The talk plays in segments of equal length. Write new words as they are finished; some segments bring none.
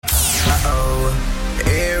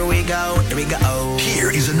go, here we go. Here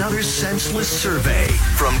is another Senseless Survey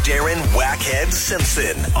from Darren Wackhead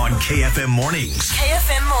Simpson on KFM Mornings.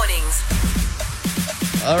 KFM Mornings.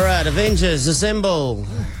 All right, Avengers, assemble.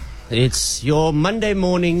 It's your Monday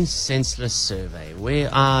morning Senseless Survey, where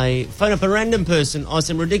I phone up a random person, ask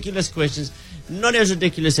them ridiculous questions, not as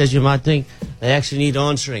ridiculous as you might think. They actually need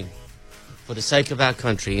answering for the sake of our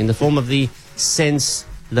country in the form of the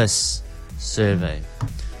Senseless Survey.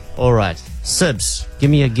 All right, Sibs,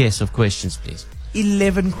 give me a guess of questions, please.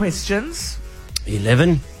 11 questions.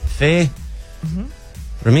 11, fair.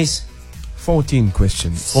 Ramis? 14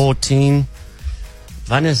 questions. 14.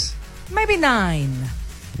 Vanessa? Maybe 9.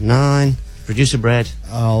 9. Producer Brad?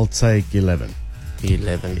 I'll take 11.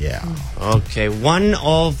 11. Yeah. Okay, one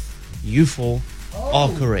of you four are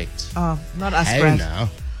correct. Oh, not us, Hey Brad. now.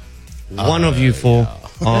 One of you four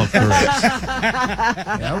are correct.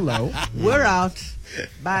 Hello. We're out.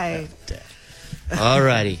 Bye.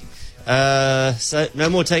 Alrighty. So no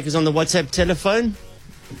more takers on the WhatsApp telephone.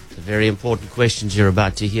 The very important questions you're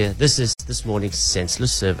about to hear. This is this morning's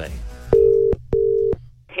Senseless Survey.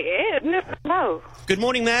 No. Good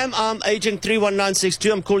morning, ma'am. I'm Agent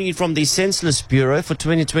 31962. I'm calling you from the Senseless Bureau for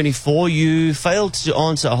 2024. You failed to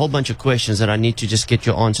answer a whole bunch of questions that I need to just get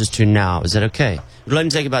your answers to now. Is that okay? It'll only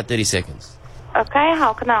take about 30 seconds. Okay,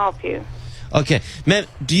 how can I help you? Okay. Ma'am,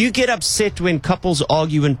 do you get upset when couples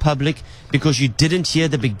argue in public because you didn't hear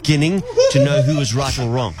the beginning to know who was right or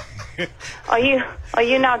wrong? Are you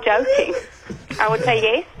now joking? I would say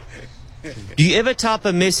yes. Do you ever type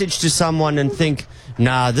a message to someone and think,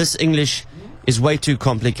 nah, this English is way too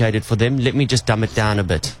complicated for them. Let me just dumb it down a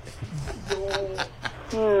bit.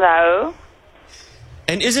 No.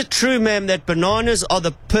 And is it true, ma'am, that bananas are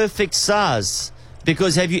the perfect size?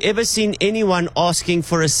 Because have you ever seen anyone asking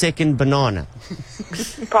for a second banana?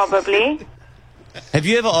 Probably. Have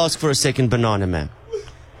you ever asked for a second banana, ma'am?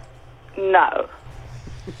 No.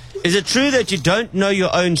 Is it true that you don't know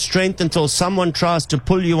your own strength until someone tries to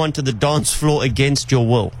pull you onto the dance floor against your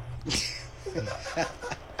will?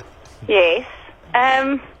 Yes.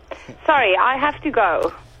 Sorry, I have to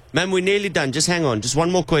go. Ma'am, we're nearly done. Just hang on. Just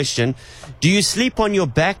one more question. Do you sleep on your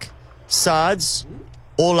back, sides,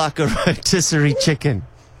 or like a rotisserie chicken?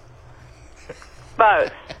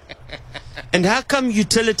 Both. And how come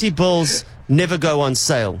utility bills never go on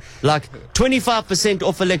sale? Like 25%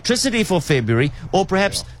 off electricity for February, or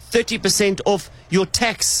perhaps 30% off your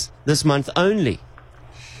tax this month only?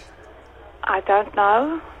 I don't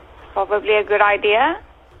know. Probably a good idea.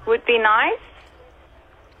 Would be nice.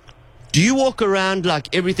 Do you walk around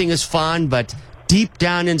like everything is fine, but deep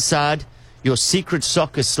down inside, your secret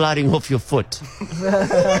sock is sliding off your foot?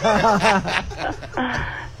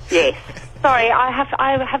 Yes. Sorry, I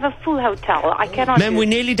have a full hotel. I cannot. Ma'am, we're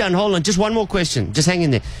nearly done. Hold on. Just one more question. Just hang in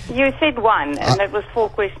there. You said one, and that was 4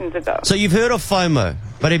 questions ago. So you've heard of FOMO,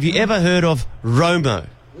 but have you ever heard of ROMO,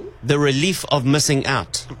 the relief of missing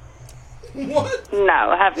out? No,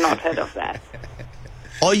 I have not heard of that.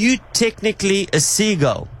 Are you technically a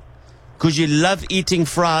seagull? Because you love eating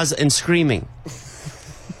fries and screaming.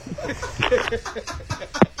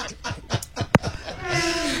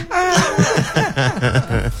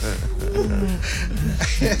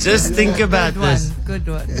 Just think about this. Good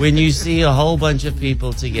one. When you see a whole bunch of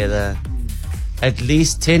people together, at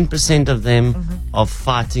least 10% of them are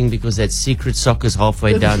fighting because that secret sock is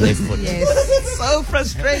halfway down their foot. Yes. So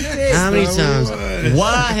frustrating. How many times?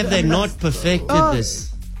 Why have they not perfected this?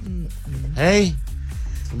 Hey?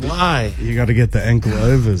 Why? You got to get the ankle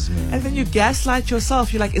overs, man. And then you gaslight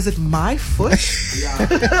yourself. You're like, is it my foot?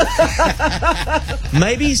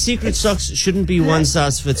 Maybe secret socks shouldn't be one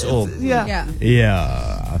size fits all. Yeah.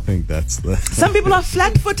 Yeah, I think that's the... Some people are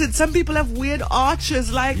flat-footed. Some people have weird arches.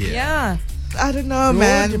 Like, Yeah. I don't know,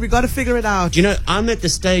 man. We got to figure it out. You know, I'm at the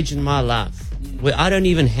stage in my life where I don't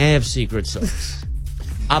even have secret socks.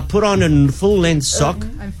 I put on a full-length sock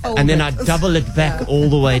and then I double it back all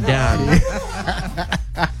the way down.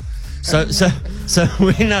 So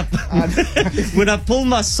when I pull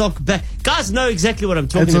my sock back, guys know exactly what I'm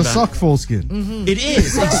talking It's a about. sock foreskin. It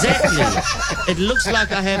is, exactly. It looks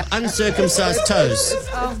like I have uncircumcised toes.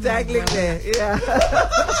 It's dangling there. Yeah.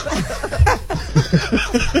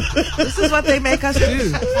 This is what they make us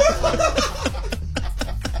do.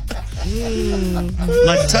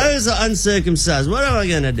 My toes are uncircumcised. What am I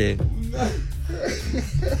going to do?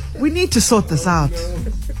 We need to sort this out.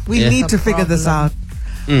 We Yeah. need to figure this out.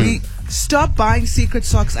 We stop buying secret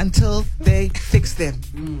socks until they fix them.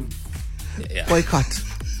 Yeah. Boycott.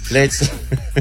 Let's